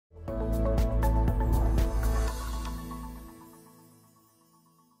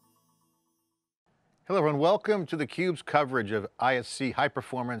Hello everyone, welcome to theCUBE's coverage of ISC High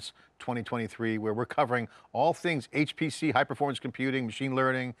Performance 2023, where we're covering all things HPC, high performance computing, machine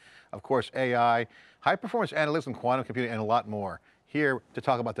learning, of course AI, high performance analytics and quantum computing, and a lot more. Here to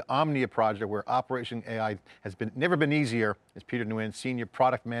talk about the Omnia project, where Operation AI has never been easier, is Peter Nguyen, Senior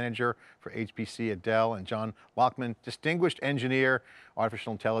Product Manager for HPC at Dell, and John Lockman, Distinguished Engineer,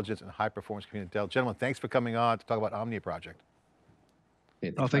 Artificial Intelligence and High Performance Computing at Dell. Gentlemen, thanks for coming on to talk about Omnia project.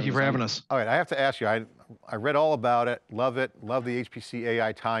 Hey, Oh, thank you for having us. All right, I have to ask you, I read all about it, love the HPC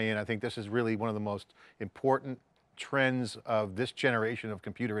AI tie-in. I think this is really one of the most important trends of this generation of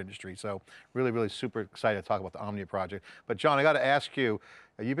computer industry. So really super excited to talk about the Omnia project. But John, I got to ask you,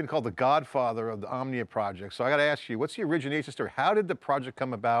 you've been called the godfather of the Omnia project. So I got to ask you, what's the origination story? How did the project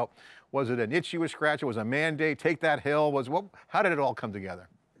come about? Was it an itch you were scratching? Was it a mandate? Take that hill? How did it all come together?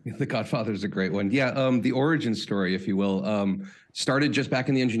 The Godfather is a great one. Yeah, the origin story, if you will, started just back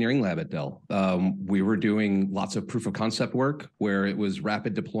in the engineering lab at Dell. We were doing lots of proof of concept work where it was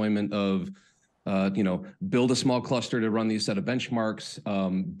rapid deployment of, build a small cluster to run these set of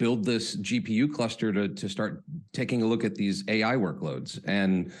benchmarks, build this GPU cluster to start taking a look at these AI workloads.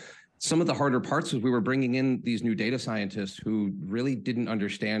 And some of the harder parts was we were bringing in these new data scientists who really didn't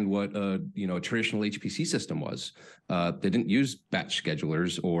understand what a traditional HPC system was. They didn't use batch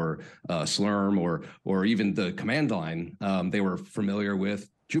schedulers or Slurm or even the command line. They were familiar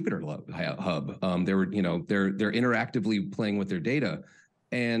with Jupyter Hub. They're interactively playing with their data,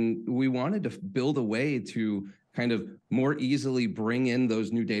 and we wanted to build a way to kind of more easily bring in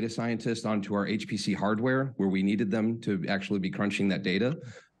those new data scientists onto our HPC hardware where we needed them to actually be crunching that data.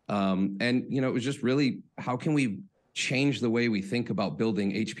 It was just really, how can we change the way we think about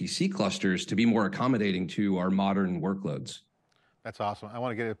building HPC clusters to be more accommodating to our modern workloads? That's awesome. I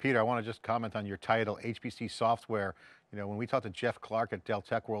want to get to Peter. I want to just comment on your title, HPC software. When we talked to Jeff Clark at Dell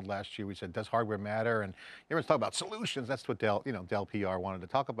Tech World last year, we said, does hardware matter? And everyone's talking about solutions. That's what Dell PR wanted to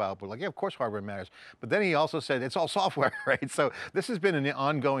talk about. But yeah, of course hardware matters. But then he also said it's all software, right? So this has been an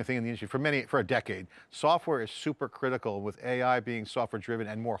ongoing thing in the industry for a decade. Software is super critical, with AI being software driven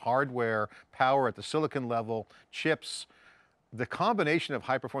and more hardware power at the silicon level, chips. The combination of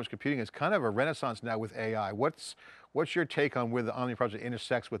high performance computing is kind of a renaissance now with AI. What's your take on where the Omnia project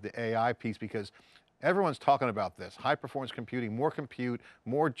intersects with the AI piece? Because everyone's talking about this, high performance computing, more compute,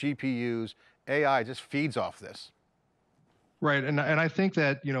 more GPUs, AI just feeds off this. Right, and I think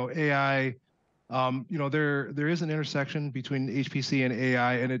that, AI, there is an intersection between HPC and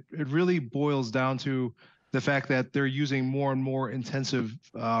AI, and it really boils down to the fact that they're using more and more intensive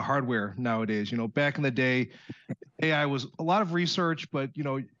hardware nowadays. Back in the day, AI was a lot of research, but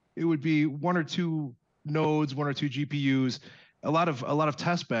it would be one or two nodes, one or two GPUs, a lot of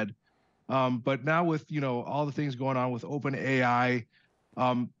test bed. But now with all the things going on with open AI,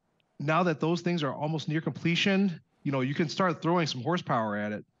 now that those things are almost near completion, you can start throwing some horsepower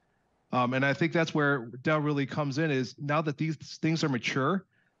at it. And I think that's where Dell really comes in, is now that these things are mature,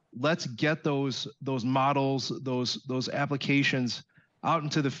 let's get those models, those applications out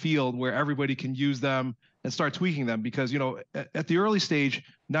into the field where everybody can use them and start tweaking them. Because at the early stage,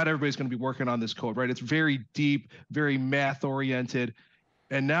 not everybody's going to be working on this code, right? It's very deep, very math oriented.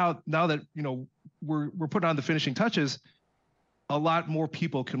 And now that we're putting on the finishing touches, a lot more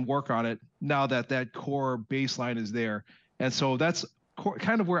people can work on it now that that core baseline is there. And so that's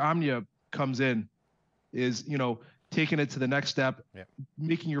kind of where Omnia comes in, is taking it to the next step,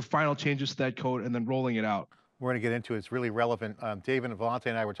 making your final changes to that code, and then rolling it out. We're going to get into it. It's really relevant. David and Volante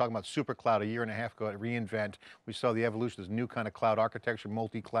and I were talking about SuperCloud a year and a half ago at reInvent. We saw the evolution of this new kind of cloud architecture,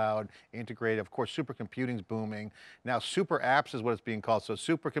 multi-cloud, integrated. Of course, supercomputing's booming. Now super apps is what it's being called. So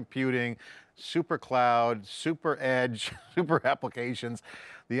supercomputing, super cloud, super edge, super applications.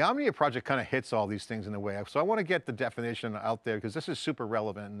 The Omnia project kind of hits all these things in a way. So I want to get the definition out there, because this is super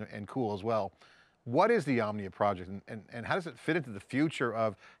relevant and cool as well. What is the Omnia project, and how does it fit into the future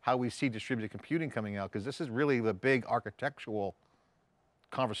of how we see distributed computing coming out? Because this is really the big architectural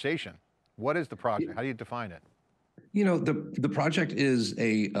conversation. What is the project? How do you define it? The project is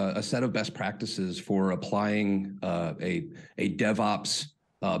a set of best practices for applying a DevOps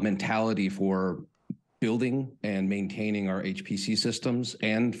mentality for building and maintaining our HPC systems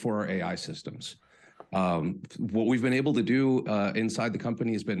and for our AI systems. What we've been able to do inside the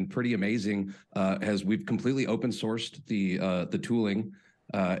company has been pretty amazing, as we've completely open sourced the tooling.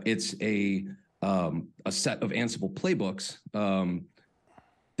 It's a set of Ansible playbooks,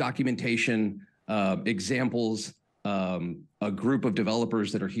 documentation, examples, a group of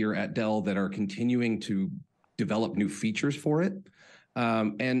developers that are here at Dell that are continuing to develop new features for it.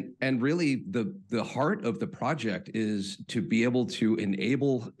 And really the heart of the project is to be able to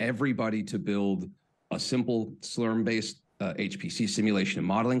enable everybody to build a simple Slurm-based HPC simulation and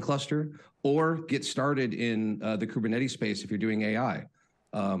modeling cluster, or get started in the Kubernetes space if you're doing AI.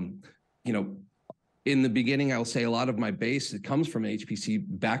 You know, in the beginning, I'll say a lot of my base, it comes from an HPC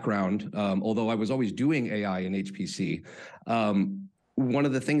background, although I was always doing AI in HPC. One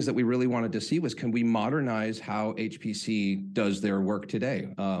of the things that we really wanted to see was, can we modernize how HPC does their work today?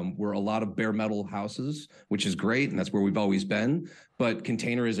 We're a lot of bare metal houses, which is great, and that's where we've always been, but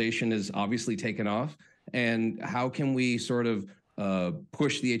containerization is obviously taken off. And how can we sort of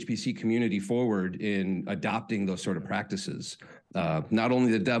push the HPC community forward in adopting those sort of practices? Not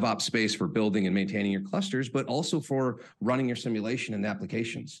only the DevOps space for building and maintaining your clusters, but also for running your simulation and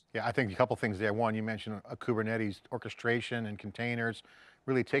applications. Yeah, I think a couple things there. One, you mentioned a Kubernetes orchestration and containers,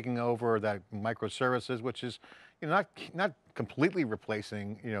 really taking over that microservices, which is, you know, not completely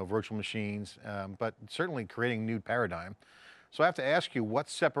replacing, you know, virtual machines, but certainly creating a new paradigm. So I have to ask you, what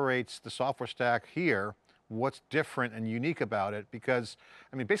separates the software stack here? What's different and unique about it? Because,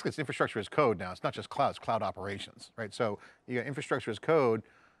 I mean, basically it's infrastructure as code now. It's not just cloud, it's cloud operations, right? So you got infrastructure as code.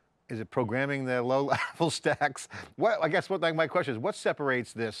 Is it programming the low level stacks? I guess my question is, what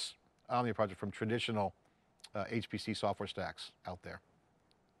separates this Omnia project from traditional HPC software stacks out there?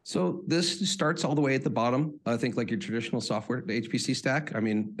 So this starts all the way at the bottom. I think like your traditional software, the HPC stack. I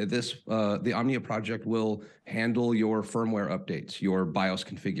mean, the Omnia project will handle your firmware updates, your BIOS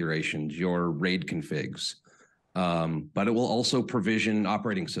configurations, your RAID configs. But it will also provision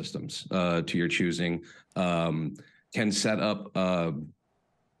operating systems to your choosing, can set up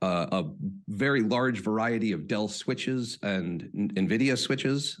a very large variety of Dell switches and NVIDIA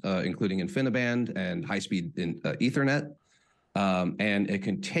switches, including InfiniBand and high-speed Ethernet. And it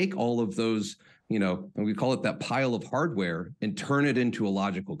can take all of those, you know, and we call it that pile of hardware, and turn it into a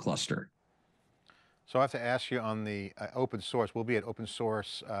logical cluster. So I have to ask you on the open source. We'll be at Open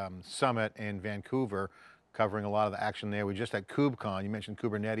Source Summit in Vancouver, covering a lot of the action there. We just had KubeCon. You mentioned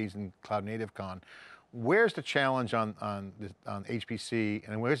Kubernetes and Cloud Native Con. Where's the challenge on HPC,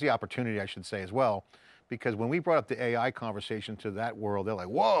 and where's the opportunity, I should say, as well? Because when we brought up the AI conversation to that world, they're like,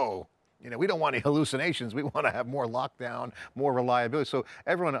 whoa, you know, we don't want any hallucinations. We want to have more lockdown, more reliability. So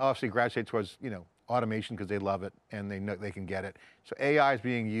everyone obviously gravitates towards, you know, automation because they love it and they know they can get it. So AI is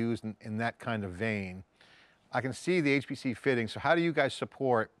being used in that kind of vein. I can see the HPC fitting. So how do you guys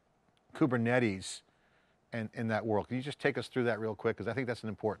support Kubernetes and in that world? Can you just take us through that real quick? Because I think that's an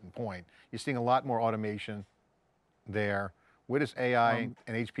important point. You're seeing a lot more automation there. Where does AI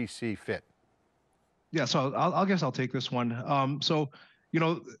and HPC fit? Yeah, so I guess I'll take this one. So, you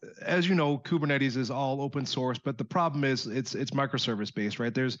know, as you know, Kubernetes is all open source, but the problem is it's microservice based,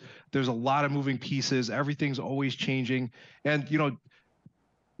 right? There's a lot of moving pieces. Everything's always changing, and you know,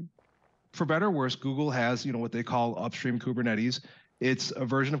 for better or worse, Google has, you know, what they call upstream Kubernetes. It's a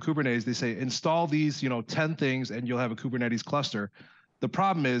version of Kubernetes. They say install these, you know, 10 things, and you'll have a Kubernetes cluster. The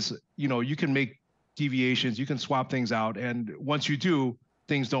problem is, you know, you can make deviations, you can swap things out, and once you do,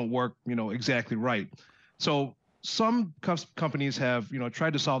 things don't work, you know, exactly right. So some companies have, you know,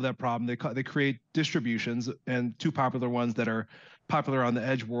 tried to solve that problem. They create distributions, and two popular ones that are popular on the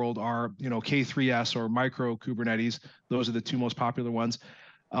edge world are, you know, K3S or micro Kubernetes. Those are the two most popular ones.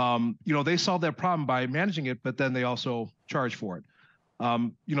 You know, they solve that problem by managing it, but then they also charge for it.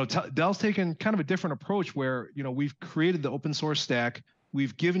 You know, Dell's taken kind of a different approach where, you know, we've created the open source stack.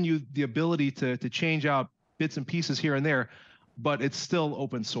 We've given you the ability to change out bits and pieces here and there, but it's still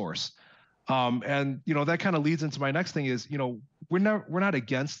open source. And you know, that kind of leads into my next thing is, you know, we're not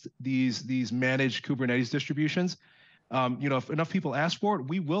against these managed Kubernetes distributions. You know, if enough people ask for it,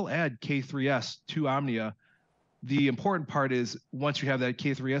 we will add K3S to Omnia. The important part is once you have that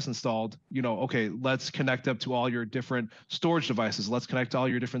K3S installed, you know, okay, let's connect up to all your different storage devices. Let's connect to all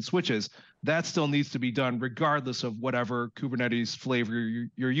your different switches. That still needs to be done regardless of whatever Kubernetes flavor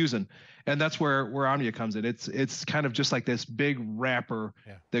you're using. And that's where Omnia comes in. It's kind of just like this big wrapper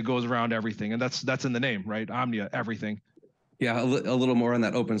that goes around everything. And that's in the name, right? Omnia, everything. Yeah, a little more on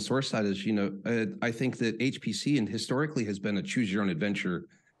that open source side is, you know, I think that HPC and historically has been a choose your own adventure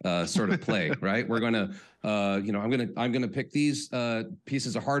sort of play, right? We're going to, you know, I'm going to pick these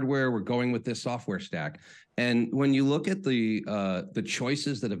pieces of hardware. We're going with this software stack. And when you look at the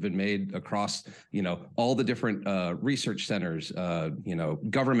choices that have been made across, you know, all the different research centers, you know,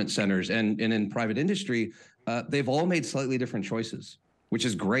 government centers, and in private industry, they've all made slightly different choices, which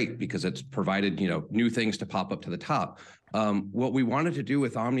is great because it's provided, you know, new things to pop up to the top. What we wanted to do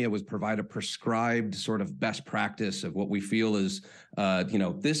with Omnia was provide a prescribed sort of best practice of what we feel is, you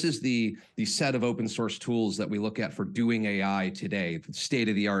know, this is the set of open source tools that we look at for doing AI today,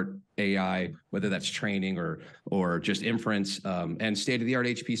 state-of-the-art AI, whether that's training or just inference, and state-of-the-art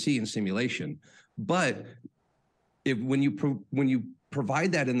HPC and simulation. But when you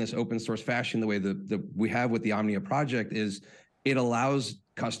provide that in this open source fashion, the way that we have with the Omnia project, is it allows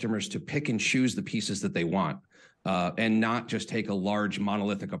customers to pick and choose the pieces that they want, and not just take a large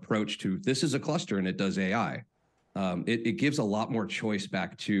monolithic approach to, this is a cluster and it does AI. It gives a lot more choice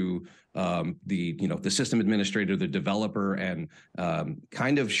back to the system administrator, the developer, and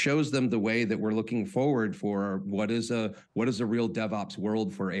kind of shows them the way that we're looking forward for what is a real DevOps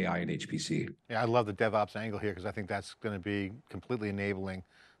world for AI and HPC. Yeah, I love the DevOps angle here because I think that's going to be completely enabling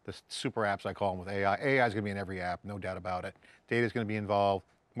the super apps, I call them, with AI. AI is going to be in every app, no doubt about it. Data is going to be involved,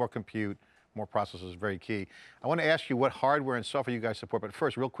 more compute, more processors, very key. I want to ask you what hardware and software you guys support, but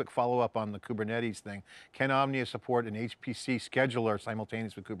first, real quick follow-up on the Kubernetes thing. Can Omnia support an HPC scheduler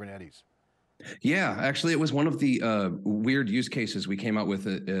simultaneous with Kubernetes? Yeah, actually, it was one of the weird use cases we came out with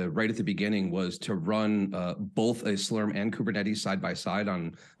right at the beginning, was to run both a Slurm and Kubernetes side by side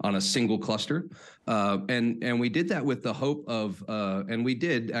on a single cluster, and we did that with the hope of, and we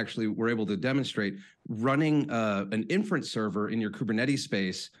did actually, we're able to demonstrate running an inference server in your Kubernetes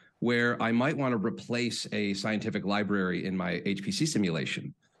space where I might want to replace a scientific library in my HPC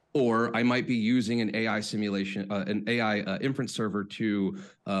simulation. Or I might be using an AI simulation, an AI inference server to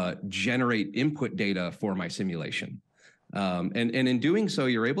generate input data for my simulation. And in doing so,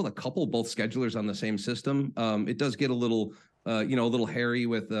 you're able to couple both schedulers on the same system. It does get a little, a little hairy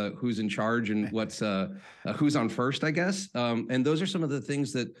with who's in charge and what's who's on first, I guess. And those are some of the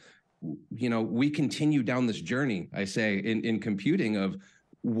things that, we continue down this journey, I say, in computing, of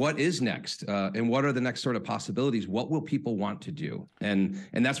what is next, and what are the next sort of possibilities? What will people want to do? And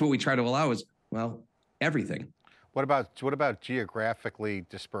that's what we try to allow, is, well, everything. What about geographically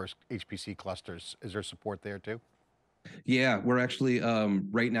dispersed HPC clusters? Is there support there too? Yeah, we're actually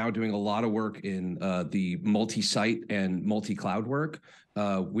right now doing a lot of work in the multi-site and multi-cloud work.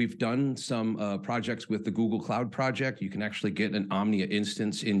 We've done some projects with the Google Cloud project. You can actually get an Omnia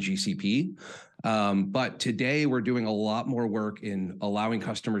instance in GCP. But today we're doing a lot more work in allowing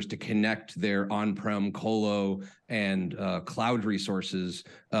customers to connect their on-prem colo and cloud resources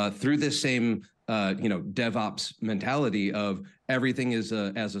through this same DevOps mentality of everything is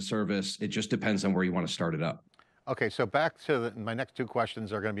as a service. It just depends on where you want to start it up. Okay, so back to my next two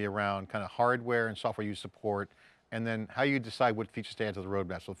questions are going to be around kind of hardware and software you support, and then how you decide what features to add to the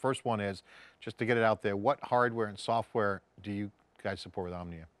roadmap. So the first one is, just to get it out there, what hardware and software do you guys support with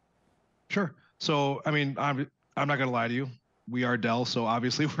Omnia? Sure. So, I mean, I'm not going to lie to you. We are Dell, so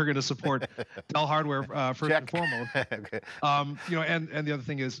obviously we're going to support Dell hardware first and foremost. Okay. And the other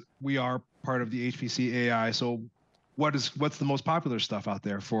thing is, we are part of the HPC AI. So, what's the most popular stuff out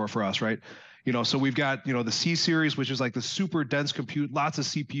there for us, right? So we've got the C series, which is like the super dense compute, lots of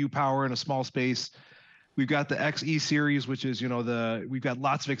CPU power in a small space. We've got the XE series, which is we've got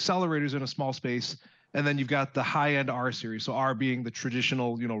lots of accelerators in a small space. And then you've got the high-end R series. So R being the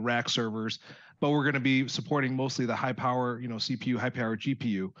traditional, rack servers, but we're going to be supporting mostly the high-power, CPU, high-power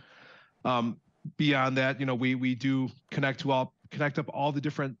GPU. Beyond that, we do connect up all the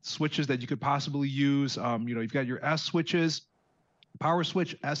different switches that you could possibly use. You've got your S switches, power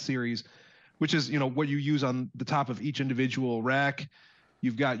switch S series, which is what you use on the top of each individual rack.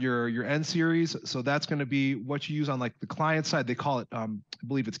 You've got your N series, so that's going to be what you use on like the client side. They call it, I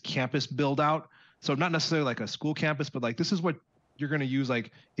believe it's campus build out. So not necessarily like a school campus, but like this is what you're going to use like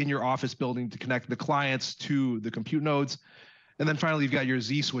in your office building to connect the clients to the compute nodes. And then finally, you've got your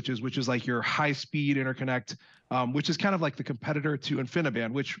Z switches, which is like your high speed interconnect, which is kind of like the competitor to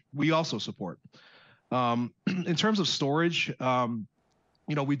InfiniBand, which we also support. In terms of storage,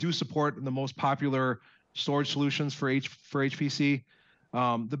 we do support the most popular storage solutions for HPC.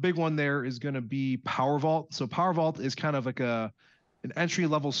 The big one there is going to be PowerVault. So PowerVault is kind of like an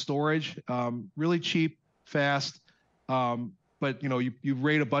entry-level storage, really cheap, fast, but you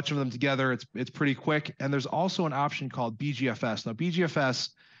rate a bunch of them together. It's pretty quick. And there's also an option called BGFS. Now BGFS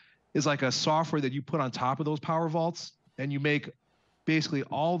is like a software that you put on top of those PowerVaults, and you make basically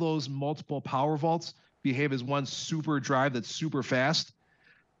all those multiple PowerVaults behave as one super drive that's super fast.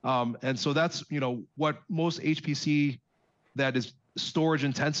 And so that's what most HPC that is storage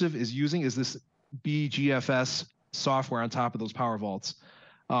intensive is using, is this BGFS software on top of those PowerVaults.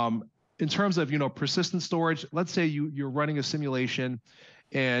 In terms of persistent storage, let's say you're running a simulation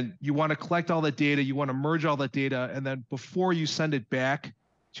and you want to collect all that data, you want to merge all that data, and then before you send it back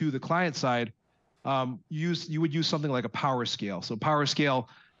to the client side, you would use something like a PowerScale. So PowerScale,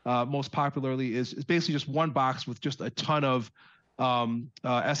 most popularly, is basically just one box with just a ton of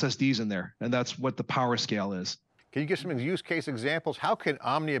SSDs in there, and that's what the PowerScale is. Can you give some use case examples? How can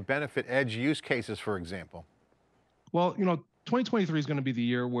Omnia benefit edge use cases, for example? Well, 2023 is going to be the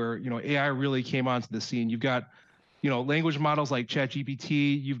year where, AI really came onto the scene. You've got, language models like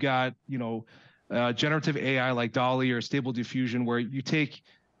ChatGPT. You've got, generative AI like DALL-E or Stable Diffusion, where you take,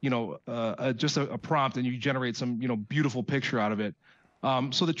 just a prompt and you generate some, beautiful picture out of it.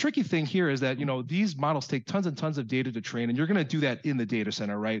 So the tricky thing here is that, these models take tons and tons of data to train, and you're going to do that in the data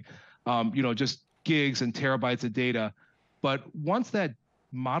center, right? Just gigs and terabytes of data. But once that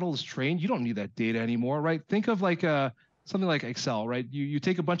model is trained, you don't need that data anymore, right? Think of like something like Excel, right? You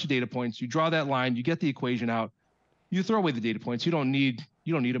take a bunch of data points, you draw that line, you get the equation out, you throw away the data points. You don't need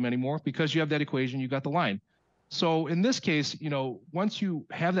them anymore because you have that equation, you got the line. So in this case, once you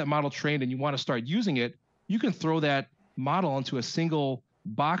have that model trained and you want to start using it, you can throw that model into a single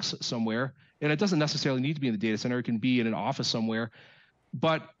box somewhere, and it doesn't necessarily need to be in the data center. It can be in an office somewhere,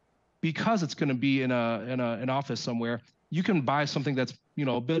 but because it's going to be in an office somewhere, you can buy something that's a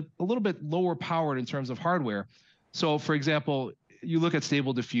little bit lower powered in terms of hardware. So, for example, you look at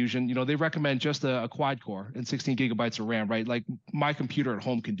Stable Diffusion. They recommend just a quad core and 16 gigabytes of RAM, right? Like my computer at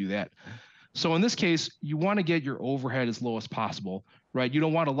home can do that. So in this case, you want to get your overhead as low as possible, right? You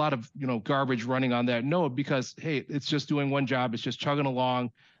don't want a lot of garbage running on that node because, hey, it's just doing one job. It's just chugging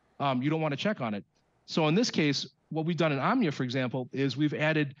along. You don't want to check on it. So in this case, what we've done in Omnia, for example, is we've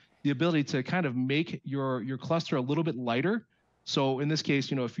added the ability to kind of make your cluster a little bit lighter. So in this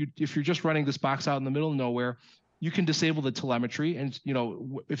case, if you're just running this box out in the middle of nowhere, you can disable the telemetry, and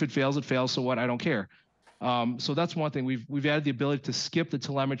if it fails, it fails. So what? I don't care. So that's one thing. We've added the ability to skip the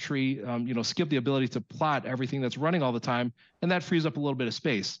telemetry, skip the ability to plot everything that's running all the time, and that frees up a little bit of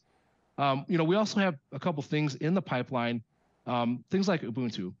space. We also have a couple things in the pipeline, things like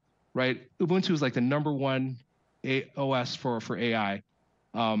Ubuntu, right? Ubuntu is like the #1 OS for AI.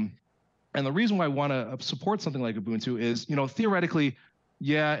 And the reason why I want to support something like Ubuntu is, theoretically,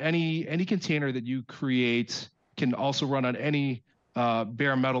 yeah, any container that you create can also run on any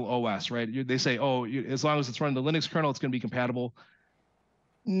bare metal OS, right? They say, oh, as long as it's running the Linux kernel, it's going to be compatible.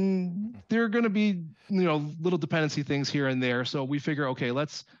 There are going to be, little dependency things here and there. So we figure, okay,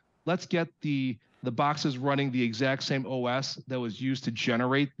 let's get the boxes running the exact same OS that was used to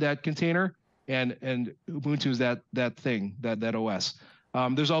generate that container, and Ubuntu is that OS.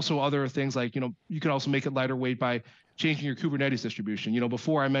 There's also other things like, you can also make it lighter weight by changing your Kubernetes distribution.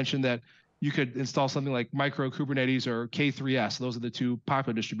 Before I mentioned that you could install something like Micro Kubernetes or K3S. Those are the two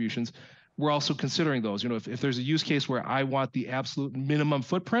popular distributions. We're also considering those. If there's a use case where I want the absolute minimum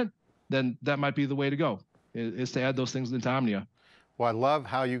footprint, then that might be the way to go, is to add those things into Omnia. Well, I love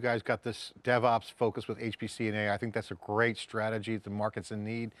how you guys got this DevOps focus with HPC and AI. I think that's a great strategy. The market's in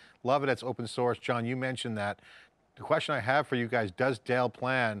need. Love it, it's open source. John, you mentioned that. The question I have for you guys, does Dell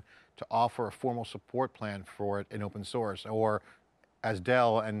plan to offer a formal support plan for it in open source, or as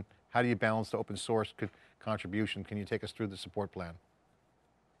Dell, and how do you balance the open source contribution? Can you take us through the support plan?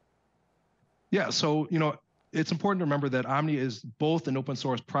 Yeah, so it's important to remember that Omnia is both an open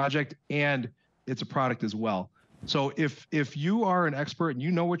source project and it's a product as well. So if you are an expert and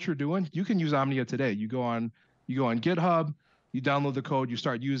you know what you're doing, you can use Omnia today. You go on GitHub, you download the code, you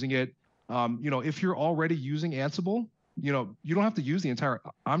start using it. If you're already using Ansible, you don't have to use the entire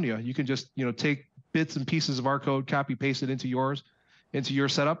Omnia. You can just take bits and pieces of our code, copy paste it into your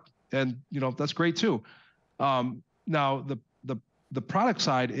setup, and that's great too. Now the product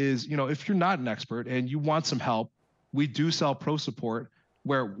side is, if you're not an expert and you want some help, we do sell pro support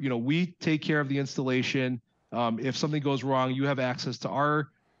where we take care of the installation. If something goes wrong, you have access to our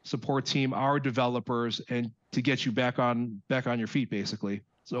support team, our developers, and to get you back on your feet, basically.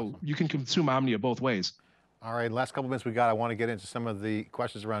 So you can consume Omnia both ways. All right, last couple minutes we got, I want to get into some of the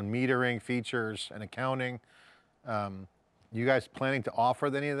questions around metering, features, and accounting. You guys planning to offer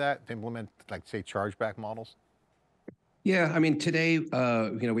any of that, to implement, like, say, chargeback models? Yeah, I mean, today,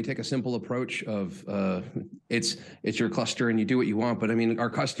 we take a simple approach of it's your cluster and you do what you want. But I mean, our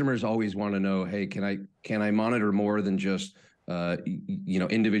customers always want to know, hey, can I monitor more than just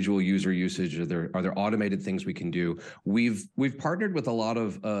individual user usage? Are there automated things we can do? We've partnered with a lot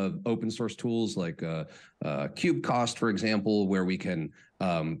of open source tools like KubeCost, for example, where we can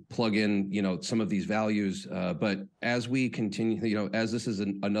plug in some of these values. But as we continue, as this is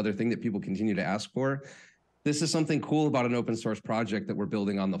another thing that people continue to ask for. This is something cool about an open source project that we're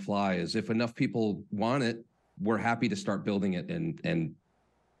building on the fly, is if enough people want it, we're happy to start building it and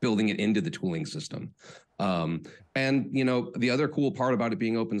building it into the tooling system. And the other cool part about it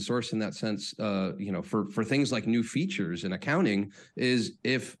being open source in that sense, for things like new features in accounting, is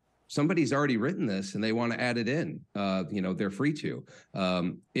if somebody's already written this and they want to add it in, they're free to.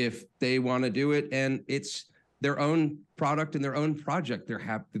 If they want to do it and it's their own product and their own project,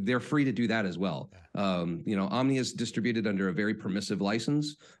 they're free to do that as well. You know, Omnia is distributed under a very permissive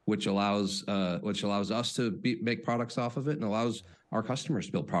license, which allows us to make products off of it and allows our customers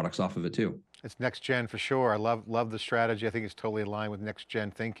to build products off of it too. It's next gen for sure. I love the strategy. I think it's totally aligned with next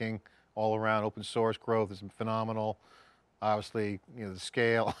gen thinking. All around open source growth is phenomenal. Obviously, you know, the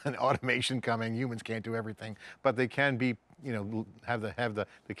scale and automation coming. Humans can't do everything, but they can be, you know, have the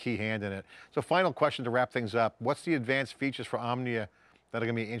key hand in it. So final question to wrap things up. What's the advanced features for Omnia that are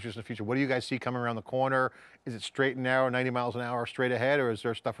going to be interesting in the future? What do you guys see coming around the corner? Is it straight and narrow, 90 miles an hour straight ahead, or is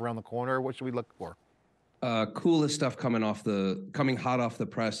there stuff around the corner? What should we look for? Coolest stuff coming hot off the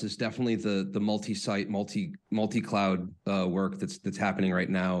press is definitely the multi-site, multi-cloud work that's happening right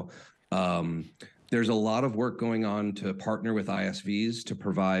now. There's a lot of work going on to partner with ISVs to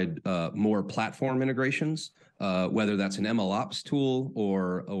provide more platform integrations, whether that's an MLOps tool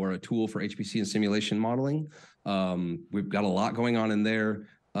or a tool for HPC and simulation modeling. We've got a lot going on in there.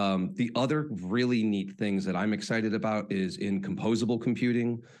 The other really neat things that I'm excited about is in composable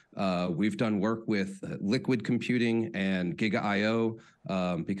computing. We've done work with liquid computing and Giga IO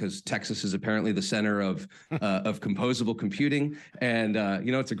because Texas is apparently the center of composable computing, and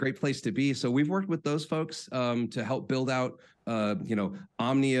you know, it's a great place to be. So we've worked with those folks to help build out you know,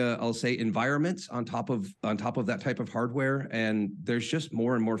 Omnia, I'll say, environments on top of that type of hardware, and there's just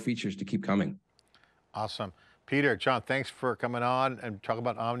more and more features to keep coming. Awesome. Peter, John, thanks for coming on and talking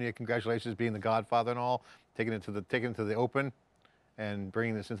about Omnia. Congratulations being the godfather and all, taking it to the open and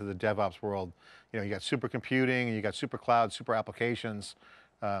bringing this into the DevOps world. You know, you got supercomputing, and you got super cloud, super applications,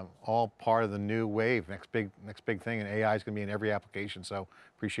 all part of the new wave, next big thing, and AI is going to be in every application. So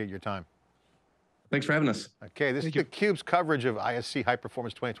appreciate your time. Thanks for having us. Okay, this is theCUBE's coverage of ISC High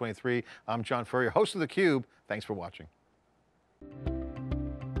Performance 2023. I'm John Furrier, host of theCUBE. Thanks for watching.